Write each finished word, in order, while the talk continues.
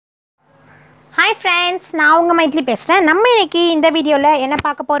Hi friends, நான் உங்க மைத்லி பேசுறேன். நம்ம இன்னைக்கு இந்த வீடியோல என்ன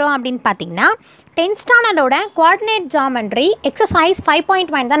பார்க்க போறோம் அப்படினு பாத்தீங்கன்னா 10th ஸ்டாண்டர்டோட கோஆர்டினேட் ஜியோமெட்ரி எக்சர்சைஸ்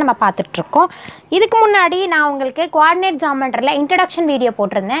 5.1 தான் நம்ம பார்த்துட்டு இருக்கோம். இதுக்கு முன்னாடி நான் உங்களுக்கு கோஆர்டினேட் ஜியோமெட்ரில இன்ட்ரோடக்ஷன் வீடியோ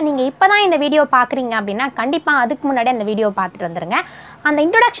போட்டுருந்தேன். நீங்க இப்போதான் இந்த வீடியோ பார்க்குறீங்க அப்படினா கண்டிப்பா அதுக்கு முன்னாடி அந்த வீடியோ பார்த்துட்டு வந்துருங்க. அந்த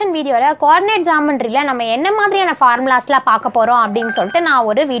இன்ட்ரோடக்ஷன் வீடியோல கோஆர்டினேட் ஜியோமெட்ரில நம்ம என்ன மாதிரியான ஃபார்முலாஸ்லாம் பார்க்க போறோம் அப்படினு சொல்லிட்டு நான்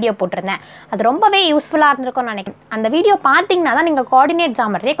ஒரு வீடியோ போட்டுருந்தேன். அது ரொம்பவே யூஸ்ஃபுல்லா இருந்திருக்கும்னு நினைக்கிறேன். அந்த வீடியோ பார்த்தீங்கன்னா தான் நீங்க கோஆர்டினேட்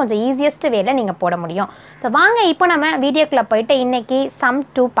ஜியோமெட்ரியை கொஞ்சம் ஈஸியஸ்ட் வேல நீங்க போட முடியும். சோ வாங்க இப்போ நம்ம வீடியோக்குள்ள போய்ட்டு இன்னைக்கு சம்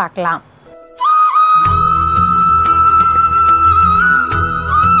 2 பார்க்கலாம்.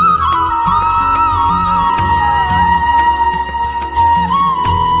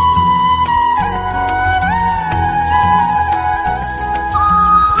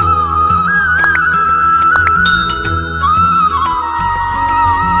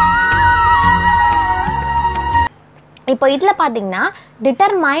 இப்போ இதுல பாத்தீங்கன்னா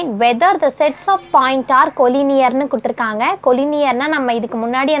determine whether the sets of point are collinear னு கொடுத்திருக்காங்க. collinearனா நம்ம இதுக்கு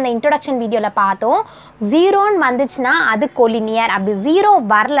முன்னாடி அந்த இன்ட்ரோடக்ஷன் வீடியோல பார்த்தோம். 0 ன்னு வந்துச்சுனா அது collinear. அப்படி 0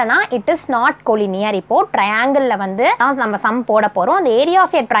 வரலனா it is not collinear. இப்போ ட்ரையாங்கிள்ல வந்து நம்ம சம் போட போறோம். அந்த ஏரியா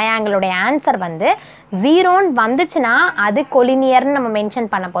ஆஃப் a triangle உடைய ஆன்சர் வந்து 0 ன்னு வந்துச்சுனா அது collinear னு நம்ம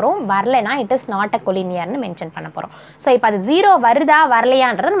மென்ஷன் பண்ண போறோம். வரலனா it is not a collinear னு மென்ஷன் பண்ண போறோம். சோ இப்போ அது 0 வருதா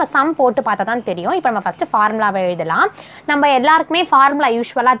வரலையான்றது நம்ம சம் போட்டு பார்த்தா தான் தெரியும். இப்போ நம்ம ஃபர்ஸ்ட் ஃபார்முலாவை எழுதலாம். நம்ம எல்லாருக்குமே formula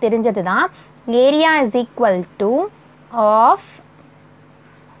யூசுவலா தெரிஞ்சதுதான். Area is equal to of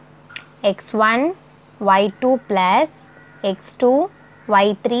x1 y2 plus x2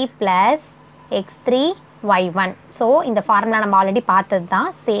 y3 plus x3 y1. so இந்த ஃபார்முலா நம்ம ஆல்ரெடி பார்த்தது தான்.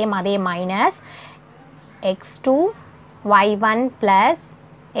 சேம் அதே minus x2 y1 plus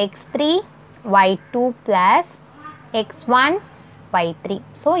x3 y2 plus x1 y3.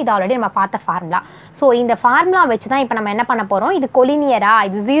 so இது ஆல்ரெடி நம்ம பார்த்த ஃபார்முலா. ஸோ இந்த formula வச்சு தான் இப்போ நம்ம என்ன பண்ண போகிறோம், இது கொலினியரா,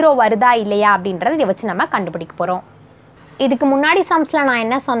 இது 0 வருதா இல்லையா அப்படின்றத இதை வச்சு நம்ம கண்டுபிடிக்க போகிறோம். இதுக்கு முன்னாடி சம்ஸில் நான்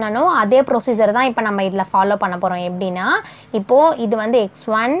என்ன சொன்னனோ அதே ப்ரொசீஜர் தான் இப்போ நம்ம இதில் ஃபாலோ பண்ண போகிறோம். எப்படின்னா இப்போது இது வந்து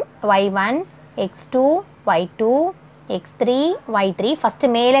x1 y1 x2 y2 x3 y3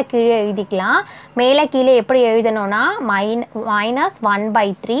 first மேலே கீழே எழுதிக்கலாம். மேலே கீழே எப்படி எழுதணும்னா மைனஸ்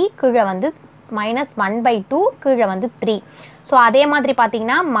 1/3 கீழே வந்து மைனஸ் 1/2 கீழே வந்து 3. ஸோ அதே மாதிரி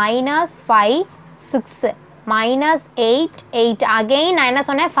பார்த்தீங்கன்னா மைனஸ் 5 6 மைனஸ் 8 8 அகெயின் நான் என்ன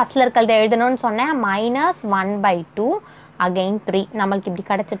சொன்னேன் ஃபஸ்ட்டில் இருக்கிறத எழுதணும்னு சொன்னேன். மைனஸ் 1/2 அகெயின் 3 நம்மளுக்கு இப்படி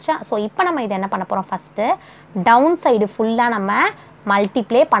கிடச்சிருச்சா. ஸோ இப்போ நம்ம இதை என்ன பண்ண போகிறோம், ஃபஸ்ட்டு டவுன் சைடு ஃபுல்லாக நம்ம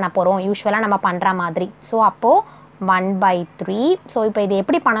மல்டிப்ளே பண்ண போகிறோம் யூஸ்வலாக நம்ம பண்ணுற மாதிரி. ஸோ அப்போது 1/3. ஸோ இப்போ இது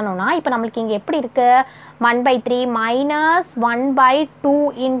எப்படி பண்ணணும்னா இப்போ நம்மளுக்கு இங்கே எப்படி இருக்குது 1/3 மைனஸ் 1/2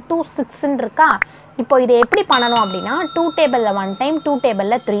 இன்ட்டு 6ன்னு இருக்கா. இப்போ இதை எப்படி பண்ணணும் அப்படின்னா 2 டேபிளில் 1 டைம் 2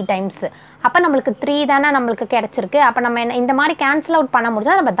 டேபிளில் 3 டைம்ஸ். அப்போ நம்மளுக்கு 3 தானே நம்மளுக்கு கிடச்சிருக்கு. அப்போ நம்ம என்ன இந்த மாதிரி கேன்சல் அவுட் பண்ண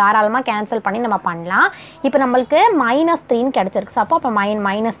முடிஞ்சால் நம்ம தாராளமாக கேன்சல் பண்ணி நம்ம பண்ணலாம். இப்போ நம்மளுக்கு -3ன்னு கிடச்சிருக்கு. ஸோ அப்போ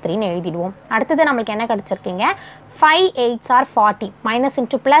 -3ன்னு எழுதிடுவோம். அடுத்தது நம்மளுக்கு என்ன கிடச்சிருக்கீங்க 5 8s are 40 minus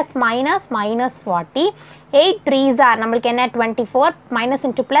into plus minus minus 40 8 3s are நம்மளுக்கு என்ன 24 minus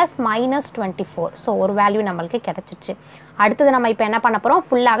into plus minus 24. So ஒரு வேல்யூ நம்மளுக்கு கிடச்சிருச்சு. அடுத்தது நம்ம இப்போ என்ன பண்ண போகிறோம்,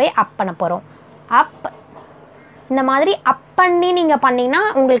 ஃபுல்லாகவே அப் பண்ண போகிறோம். அப் இந்த மாதிரி அப் பண்ணி நீங்கள் பண்ணிங்கன்னா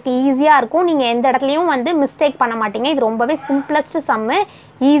உங்களுக்கு ஈஸியாக இருக்கும். நீங்கள் எந்த இடத்துலையும் வந்து மிஸ்டேக் பண்ண மாட்டீங்க. இது ரொம்பவே சிம்பிளஸ்ட் சம்மு.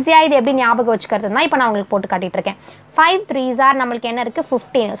 ஈஸியாக இது எப்படி ஞாபகம் வச்சுக்கிறது தான் இப்போ நான் உங்களுக்கு போட்டு காட்டிகிட்ருக்கேன். 5 3s are நம்மளுக்கு என்ன இருக்குது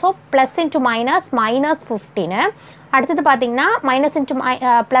 15. So plus into minus minus 15. அடுத்தது பார்த்தீங்கன்னா minus into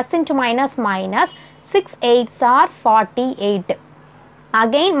plus into minus minus 6 8s are 48.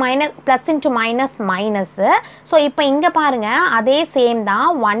 Again minus plus into minus minus. So இப்போ இங்கே பாருங்கள் அதே சேம் தான்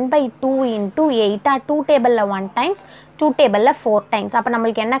 1/2 இன்ட்டு 8 2 டேபிளில் 1 டைம்ஸ் 2 டேபிளில் 4 டைம்ஸ். அப்போ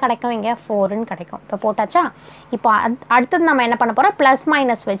நம்மளுக்கு என்ன கிடைக்கும், இங்கே 4ன்னு கிடைக்கும். இப்போ போட்டாச்சா. இப்போ அடுத்தது நம்ம என்ன பண்ண போகிறோம், ப்ளஸ்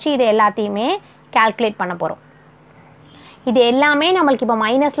மைனஸ் வச்சு இது எல்லாத்தையுமே கால்குலேட் பண்ண போகிறோம். இது எல்லாமே நம்மளுக்கு இப்போ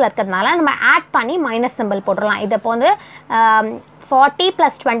மைனஸில் இருக்கிறதுனால நம்ம ஆட் பண்ணி மைனஸ் சிம்பிள் போட்டுடலாம். இதை இப்போ வந்து 40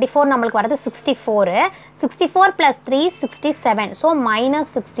 + 24 நம்மளுக்கு வரது 64 64 + 3 67. ஸோ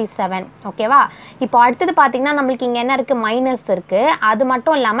 -67. ஓகேவா. இப்போ அடுத்தது பார்த்தீங்கன்னா நம்மளுக்கு இங்கே என்ன இருக்குது மைனஸ் இருக்குது. அது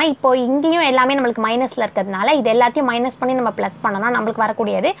மட்டும் இல்லாமல் இப்போ இங்கேயும் எல்லாமே நம்மளுக்கு மைனஸில் இருக்கிறதுனால இது எல்லாத்தையும் மைனஸ் பண்ணி நம்ம ப்ளஸ் பண்ணோம்னா நம்மளுக்கு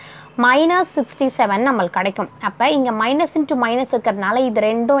வரக்கூடியது -67 நம்மளுக்கு கிடைக்கும். அப்போ இங்கே மைனஸ் இன்ட்டு மைனஸ் இருக்கிறதுனால இது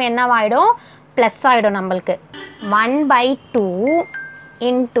ரெண்டும் என்னவாயிடும் ப்ளஸ் ஆகிடும். நம்மளுக்கு 1/2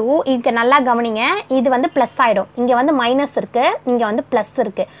 இன்ட்டு இங்கே நல்லா கவனிங்க, இது வந்து ப்ளஸ் ஆகிடும். இங்கே வந்து மைனஸ் இருக்குது, இங்கே வந்து ப்ளஸ்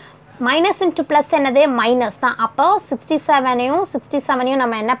இருக்குது. மைனஸ் இன்ட்டு ப்ளஸ் என்னது மைனஸ் தான். அப்போ 67யும்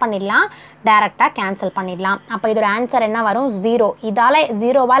நம்ம என்ன பண்ணிடலாம் டைரெக்டாக கேன்சல் பண்ணிடலாம். அப்போ இதோட ஆன்சர் என்ன வரும் 0. இதால்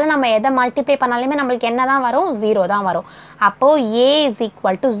 0வால் நம்ம எதை மல்டிப்ளை பண்ணாலுமே நம்மளுக்கு என்ன தான் வரும் 0 தான் வரும். அப்போது A =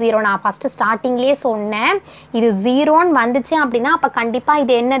 0. நான் ஃபஸ்ட்டு ஸ்டார்டிங்லேயே சொன்னேன் இது 0ன்னு வந்துச்சு அப்படின்னா அப்போ கண்டிப்பாக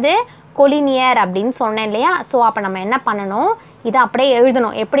இது என்னது collinear அப்படின்னு சொன்னேன் இல்லையா? ஸோ அப்போ நம்ம என்ன பண்ணணும், இதை அப்படியே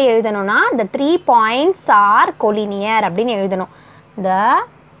எழுதணும். எப்படி எழுதணும்னா the 3 points are collinear அப்படின்னு எழுதணும். The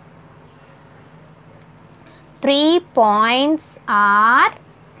 3 points are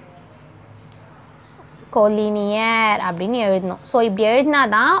collinear அப்படின்னு எழுதணும். ஸோ இப்படி எழுதினா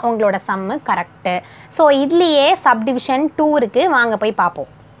தான் உங்களோட சம்மு கரெக்டு. ஸோ இதுலேயே சப்டிவிஷன் 2 இருக்குது, வாங்க போய்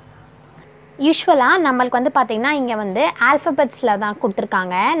பார்ப்போம். யூஸ்வலாக நம்மளுக்கு வந்து பார்த்திங்கன்னா இங்கே வந்து ஆல்ஃபபெட்ஸில் தான்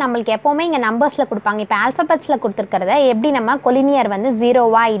கொடுத்துருக்காங்க. நம்மளுக்கு எப்போவுமே இங்கே நம்பர்ஸில் கொடுப்பாங்க. இப்போ ஆல்ஃபபெட்ஸில் கொடுத்துருக்கிறத எப்படி நம்ம கொலினியர் வந்து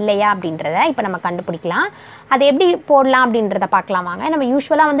 0வா இல்லையா அப்படின்றத இப்போ நம்ம கண்டுபிடிக்கலாம். அதை எப்படி போடலாம் அப்படின்றத பார்க்கலாம் வாங்க. நம்ம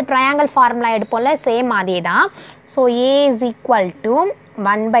யூஸ்வலாக வந்து ட்ரையாங்கிள் ஃபார்முலா எடுப்போம்ல, சேம் அதே தான். So A is equal to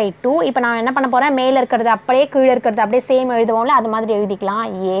 1/2. இப்போ நான் என்ன பண்ண போகிறேன், மேலே இருக்கிறது அப்படியே கீழே இருக்கிறது அப்படியே சேம் எழுதுவோம்ல, அது மாதிரி எழுதிக்கலாம்.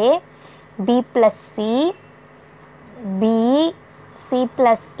 A B plus C B C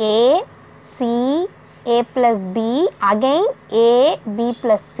plus A C A plus B again A B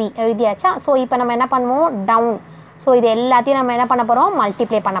plus C எழுதியாச்சா? So இப்போ நம்ம என்ன பண்ணுவோம், டவுன். ஸோ இது எல்லாத்தையும் நம்ம என்ன பண்ண போகிறோம்,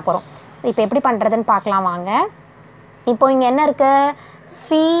 மல்டிப்ளை பண்ண போகிறோம். இப்போ எப்படி பண்ணுறதுன்னு பார்க்கலாம் வாங்க. இப்போ இங்கே என்ன இருக்குது,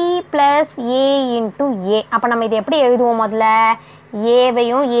 C plus A into A. அப்போ நம்ம இதை எப்படி எழுதுவோம், முதல்ல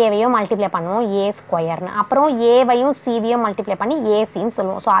ஏவையும் மல்டிப்ளை பண்ணுவோம், ஏ ஸ்கொயர்னு. அப்புறம் ஏவையும் சிவையும் மல்டிப்ளை பண்ணி ஏசின்னு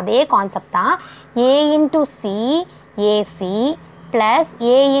சொல்லுவோம். ஸோ அதே கான்செப்ட் தான். A into C AC plus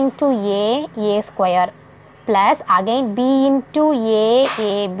A into A square plus again B into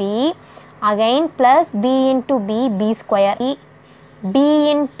AB again plus B into B square B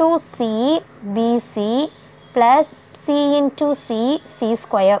into C BC plus C into C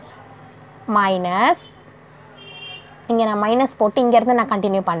square minus இங்கே நான் minus போட்டு இங்கேருந்து நான்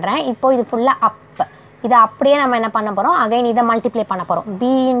continue பண்ணுறேன். இப்போ இது ஃபுல்லாக அப். இதை அப்படியே நம்ம என்ன பண்ண போகிறோம், அகைன் இதை மல்டிப்ளை பண்ண போகிறோம்.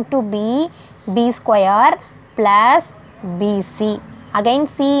 B into B square plus BC again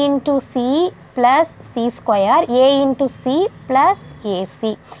C into C plus C square A into C plus AC.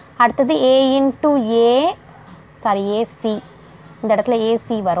 அடுத்தது A into AC, இந்த இடத்துல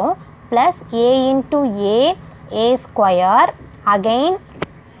AC வரும், plus A into A square again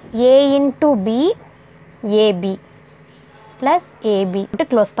A into B AB plus AB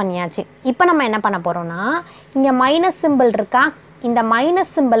close பண்ணியாச்சு. இப்போ நம்ம என்ன பண்ண போகிறோம்னா, இங்கே மைனஸ் சிம்பிள் இருக்கா, இந்த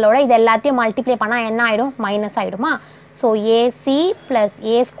மைனஸ் சிம்பிளோட இது எல்லாத்தையும் மல்டிப்ளை பண்ணால் என்ன ஆகிடும், minus ஆகிடுமா? So AC plus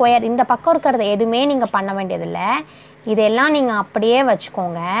A square, இந்த பக்கம் இருக்கிறத எதுவுமே நீங்கள் பண்ண வேண்டியதில்லை, இதெல்லாம் நீங்கள் அப்படியே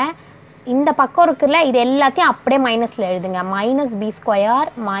வச்சுக்கோங்க. இந்த பக்கம் இருக்குல்ல, இது எல்லாத்தையும் அப்படியே மைனஸில் எழுதுங்க. Minus B square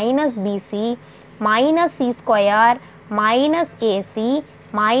minus PC minus C square minus AC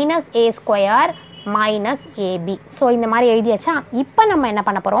minus ஏ ஸ்கொயர் மைனஸ் ஏபி. ஸோ இந்த மாதிரி எழுதியாச்சா? இப்போ நம்ம என்ன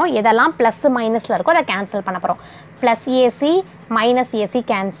பண்ண போகிறோம், எதெல்லாம் ப்ளஸ் மைனஸில் இருக்கோ அதை கேன்சல் பண்ண போகிறோம். Plus AC minus AC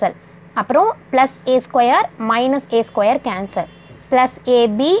cancel, அப்புறம் plus A square minus A square cancel, plus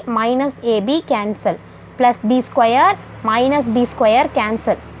AB minus AB cancel, plus B square minus B square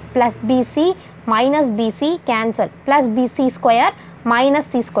cancel, plus PC minus PC cancel, plus PC square minus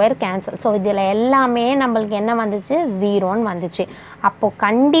C square cancel. So இதில் எல்லாமே நம்மளுக்கு என்ன வந்துச்சு, 0ன்னு வந்துச்சு. அப்போது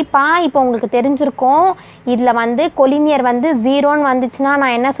கண்டிப்பாக இப்போ உங்களுக்கு தெரிஞ்சிருக்கும், இதில் வந்து கொலினியர் வந்து 0ன்னு வந்துச்சுன்னா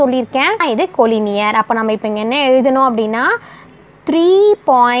நான் என்ன சொல்லியிருக்கேன், இது கொலினியர். அப்போ நம்ம இப்போ இங்கே என்ன எழுதணும் அப்படின்னா 3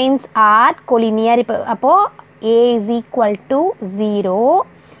 points are collinear. இப்போ அப்போது A is equal to 0.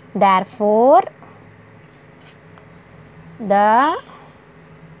 Therefore the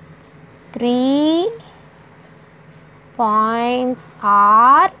 3 points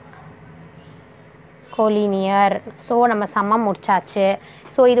are collinear. So நம்ம சம்மம் முடிச்சாச்சு.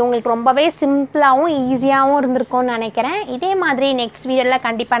 ஸோ இது உங்களுக்கு ரொம்பவே சிம்பிளாகவும் ஈஸியாகவும் இருந்திருக்கும்னு நினைக்கிறேன். இதே மாதிரி நெக்ஸ்ட் வீடியோவில்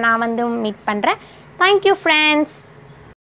கண்டிப்பாக நான் வந்து மீட் பண்ணுறேன். Thank you friends.